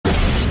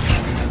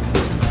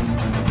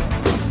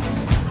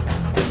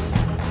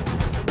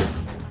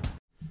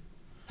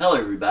Hello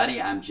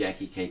everybody, I'm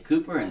Jackie K.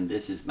 Cooper and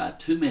this is my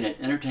 2-minute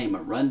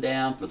entertainment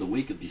rundown for the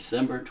week of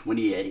December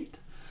 28th.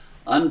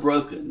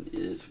 Unbroken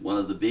is one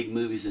of the big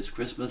movies this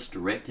Christmas,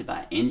 directed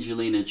by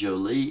Angelina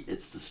Jolie.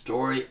 It's the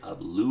story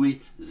of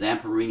Louis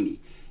Zamperini,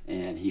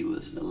 and he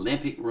was an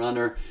Olympic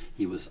runner.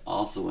 He was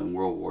also in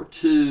World War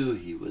II.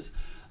 His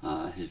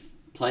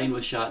plane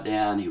was shot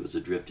down. He was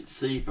adrift at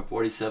sea for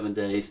 47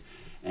 days,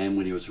 and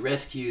when he was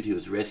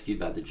rescued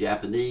by the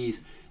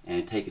Japanese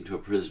and taken to a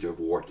prisoner of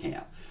war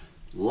camp.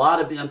 A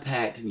lot of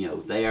impact,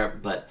 there,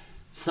 but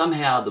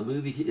somehow the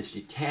movie is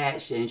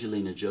detached.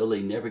 Angelina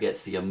Jolie never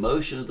gets the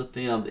emotion of the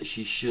film that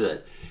she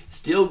should.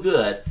 Still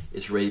good.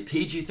 It's rated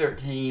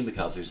PG-13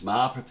 because there's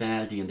mild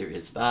profanity and there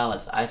is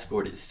violence. I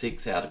scored it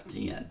 6 out of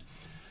 10.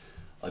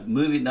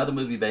 Another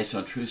movie based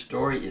on a true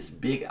story is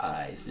Big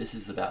Eyes. This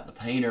is about the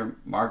painter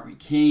Margaret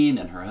Keane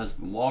and her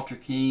husband Walter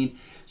Keane.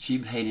 She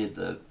painted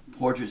the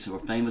portraits that were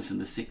famous in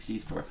the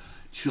 60s for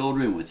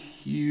children with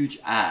huge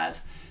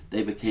eyes.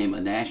 They became a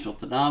national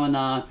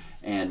phenomenon,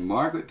 and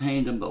Margaret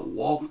painted them, but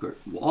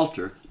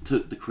Walter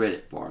took the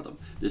credit for them.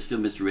 This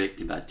film is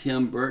directed by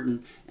Tim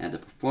Burton, and the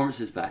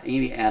performances by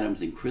Amy Adams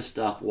and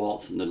Christoph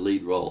Waltz in the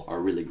lead role are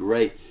really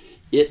great.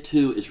 It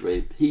too is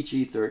rated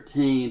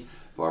PG-13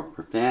 for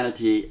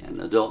profanity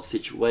and adult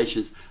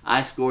situations.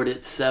 I scored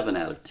it 7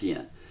 out of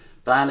 10.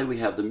 Finally, we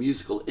have the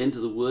musical Into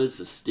the Woods,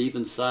 the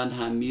Stephen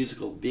Sondheim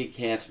musical, big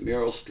cast: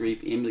 Meryl Streep,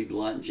 Emily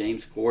Blunt,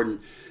 James Corden,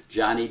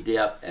 Johnny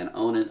Depp, and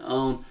on and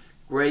on.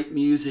 Great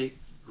music,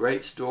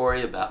 great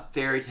story about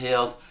fairy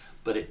tales,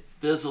 but it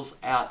fizzles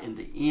out in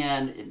the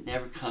end. It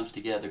never comes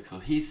together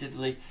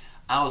cohesively.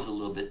 I was a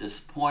little bit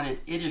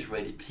disappointed. It is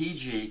rated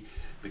PG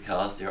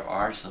because there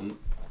are some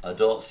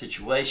adult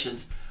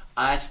situations.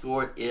 I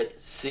scored it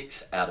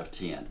 6 out of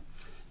 10.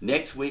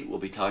 Next week we'll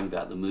be talking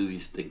about the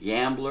movies The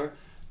Gambler,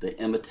 The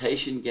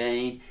Imitation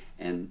Game,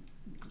 and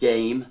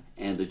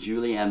the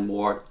Julianne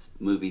Moore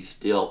movie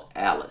Still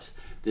Alice.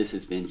 This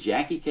has been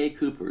Jackie K.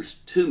 Cooper's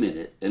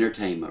 2-minute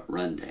entertainment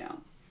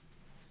rundown.